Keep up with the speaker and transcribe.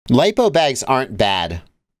Lipo bags aren't bad.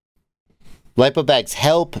 Lipo bags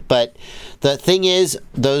help, but the thing is,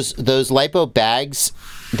 those Lipo bags,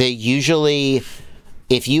 they usually,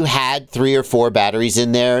 if you had 3 or 4 batteries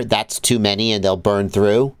in there, that's too many and they'll burn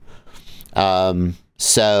through.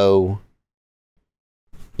 So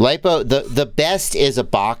Lipo, the best is a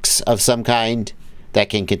box of some kind that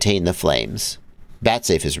can contain the flames.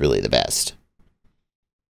 BatSafe is really the best.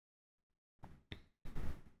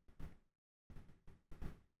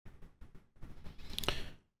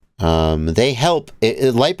 They help.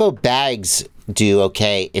 Lipo bags do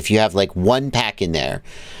okay if you have like 1 pack in there.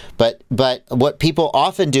 But what people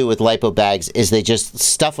often do with Lipo bags is they just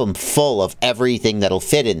stuff them full of everything that'll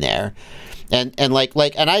fit in there. And I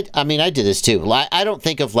mean, I did this too. I don't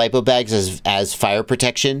think of Lipo bags as fire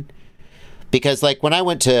protection, because like when I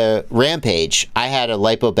went to Rampage, I had a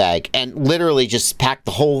Lipo bag and literally just packed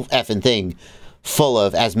the whole effing thing full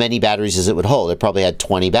of as many batteries as it would hold. It probably had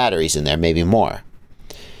 20 batteries in there, maybe more.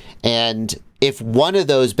 And if one of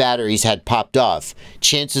those batteries had popped off,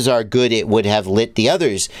 chances are good it would have lit the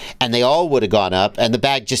others, and they all would have gone up, and the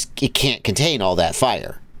bag just, it can't contain all that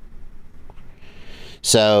fire.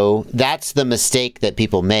 So that's the mistake that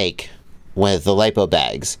people make with the Lipo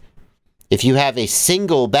bags. If you have a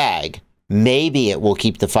single bag, maybe it will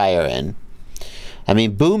keep the fire in. I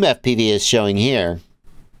mean, Boom FPV is showing here.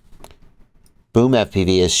 Boom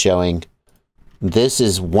FPV is showing this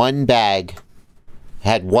is 1 bag,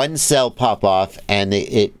 had 1 cell pop off, and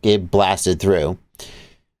it blasted through.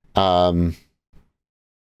 It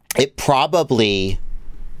probably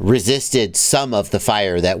resisted some of the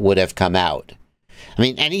fire that would have come out. I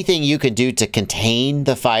mean, anything you can do to contain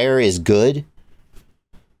the fire is good.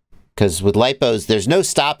 Because with Lipos, there's no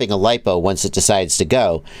stopping a Lipo once it decides to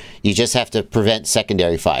go. You just have to prevent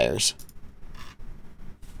secondary fires.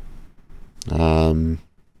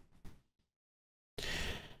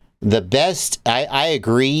 The best, I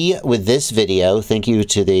agree with this video. Thank you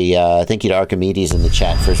to Archimedes in the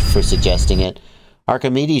chat for suggesting it.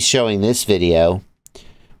 Archimedes showing this video,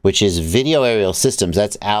 which is Video Aerial Systems.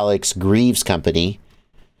 That's Alex Greaves' company.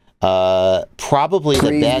 Probably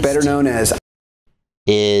the best, better known as,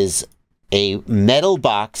 is a metal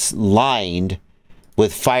box lined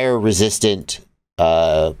with fire-resistant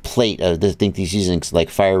plate. I think he's using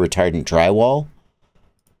like fire-retardant drywall.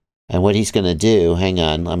 And what he's going to do, hang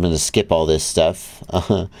on, I'm going to skip all this stuff.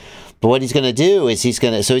 But what he's going to do is he's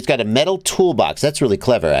got a metal toolbox. That's really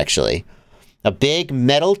clever, actually. A big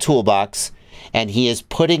metal toolbox, and he is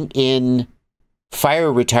putting in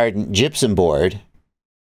fire-retardant gypsum board.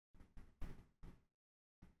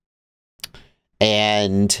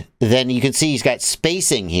 And then you can see he's got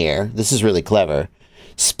spacing here. This is really clever.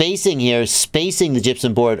 Spacing here, spacing the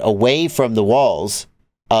gypsum board away from the walls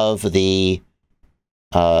of the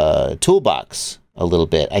toolbox a little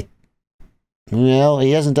bit. Well,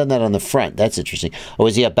 he hasn't done that on the front. That's interesting. Oh,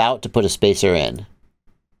 is he about to put a spacer in?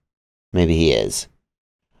 Maybe he is.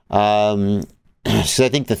 So I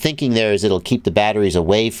think the thinking there is it'll keep the batteries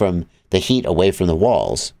away from the heat, away from the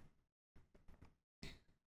walls.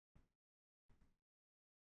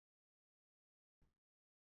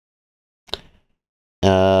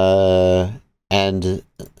 And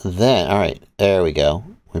then, all right, there we go.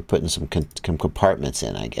 We're putting some compartments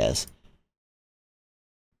in, I guess.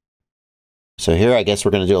 So here, I guess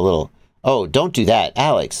we're going to do a little... Oh, don't do that,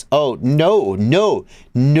 Alex. Oh, no, no,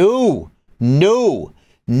 no, no,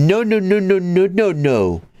 no, no, no, no, no, no,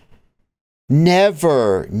 no.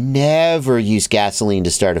 Never, never use gasoline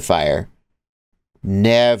to start a fire.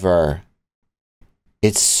 Never.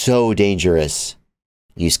 It's so dangerous.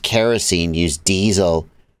 Use kerosene, use diesel.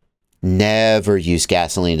 Never use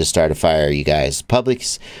gasoline to start a fire, you guys.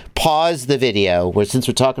 Pause the video. Since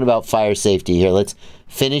we're talking about fire safety here, let's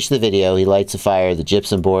finish the video. He lights a fire. The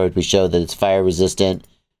gypsum board, we show that it's fire resistant.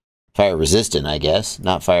 Fire resistant, I guess,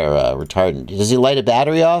 not fire retardant. Does he light a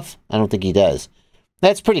battery off? I don't think he does.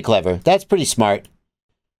 That's pretty clever. That's pretty smart.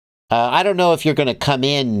 I don't know if you're going to come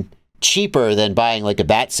in cheaper than buying like a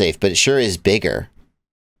BatSafe, but it sure is bigger.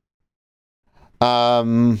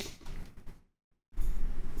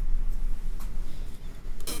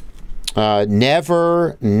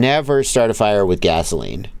 Never start a fire with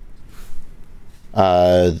gasoline.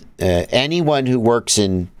 Anyone who works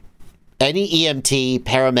in any EMT,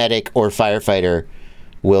 paramedic, or firefighter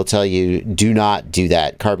will tell you, do not do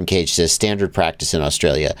that. Carbon Cage says standard practice in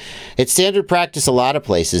Australia. It's standard practice a lot of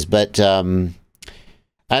places, but, and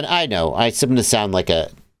I know, I'm going to sound like a,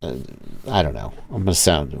 I don't know. I'm going to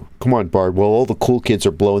sound, come on, Bard. Well, all the cool kids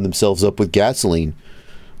are blowing themselves up with gasoline.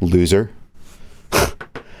 Loser.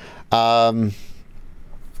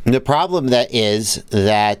 The problem that is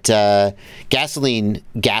that gasoline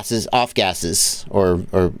gases, off gases, or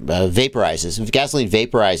vaporizes. If gasoline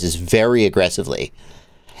vaporizes very aggressively,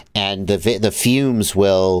 and the fumes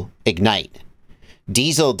will ignite.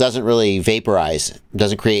 Diesel doesn't really vaporize,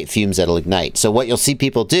 doesn't create fumes that'll ignite. So what you'll see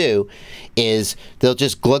people do is they'll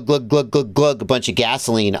just glug, glug, glug, glug, glug a bunch of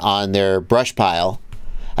gasoline on their brush pile,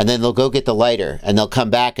 and then they'll go get the lighter, and they'll come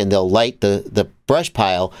back and they'll light the brush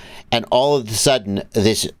pile, and all of a sudden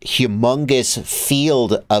this humongous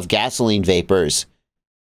field of gasoline vapors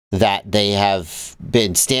that they have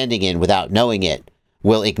been standing in without knowing it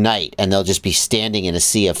will ignite, and they'll just be standing in a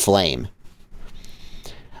sea of flame.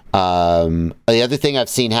 The other thing I've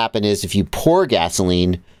seen happen is if you pour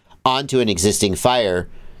gasoline onto an existing fire,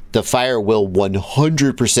 the fire will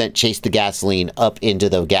 100% chase the gasoline up into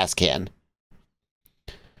the gas can.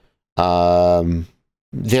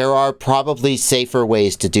 There are probably safer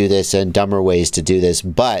ways to do this and dumber ways to do this,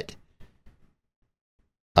 but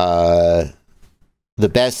the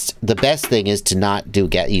best thing is to not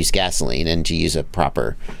use gasoline and to use a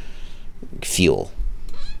proper fuel.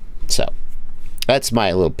 So that's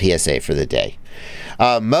my little PSA for the day.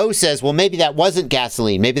 Mo says, well, maybe that wasn't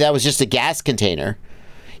gasoline. Maybe that was just a gas container.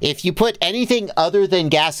 If you put anything other than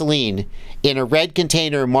gasoline in a red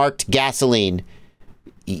container marked gasoline,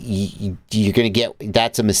 you're going to get,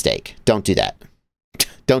 that's a mistake. Don't do that.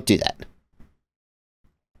 Don't do that.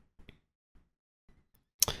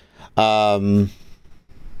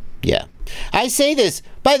 Yeah. I say this,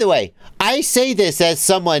 by the way, I say this as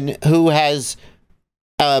someone who has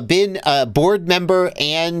been a board member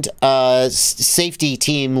and safety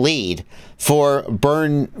team lead for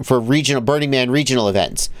Burning Man regional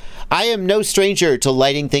events. I am no stranger to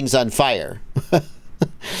lighting things on fire.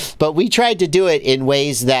 But we tried to do it in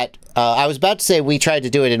ways that, I was about to say we tried to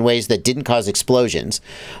do it in ways that didn't cause explosions.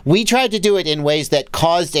 We tried to do it in ways that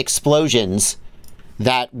caused explosions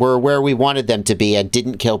that were where we wanted them to be and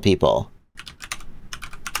didn't kill people.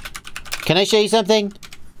 Can I show you something?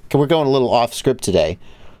 We're going a little off script today.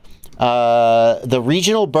 The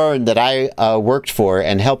regional burn that I worked for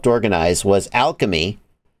and helped organize was Alchemy.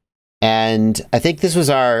 And I think this was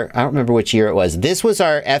our, I don't remember which year it was. This was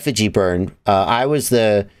our Effigy burn. I was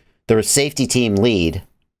the safety team lead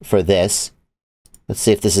for this. Let's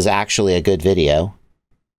see if this is actually a good video.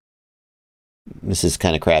 This is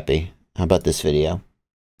kind of crappy. How about this video?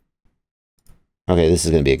 Okay, this is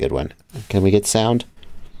going to be a good one. Can we get sound?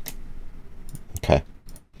 Okay.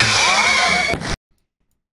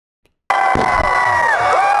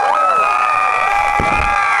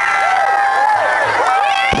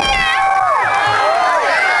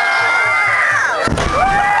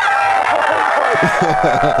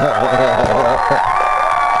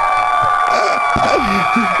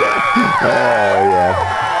 Oh, yeah.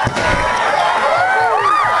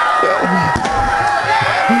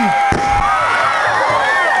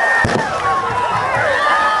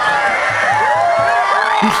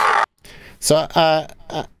 So,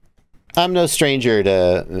 I'm no stranger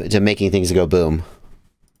to making things go boom,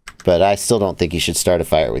 but I still don't think you should start a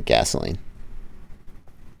fire with gasoline.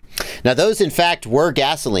 Now, those, in fact, were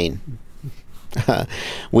gasoline.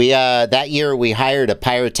 That year we hired a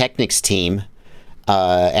pyrotechnics team,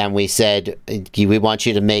 and we said, we want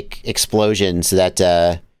you to make explosions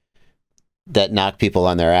that knock people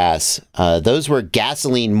on their ass. Those were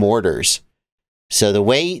gasoline mortars. So the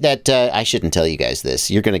way that, I shouldn't tell you guys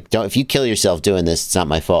this, if you kill yourself doing this, it's not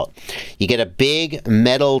my fault. You get a big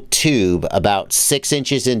metal tube about 6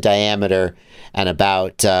 inches in diameter and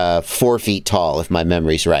about 4 feet tall, if my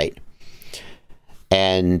memory's right.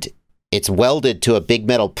 And it's welded to a big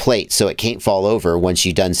metal plate so it can't fall over once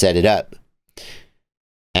you done set it up.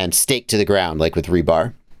 And staked to the ground, like with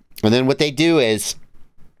rebar. And then what they do is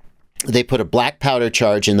they put a black powder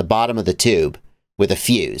charge in the bottom of the tube with a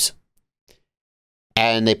fuse.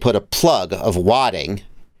 And they put a plug of wadding,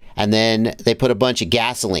 and then they put a bunch of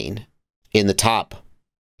gasoline in the top.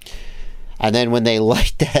 And then when they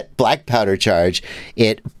light that black powder charge,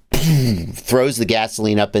 it throws the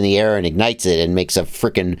gasoline up in the air and ignites it and makes a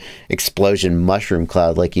frickin' explosion mushroom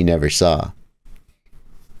cloud like you never saw.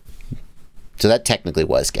 So that technically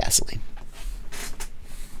was gasoline.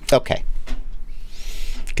 Okay.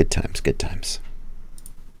 Good times, good times.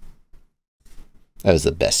 That was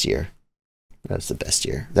the best year. That was the best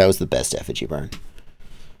year. That was the best Effigy burn.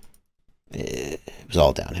 It was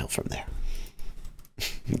all downhill from there.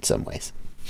 In some ways.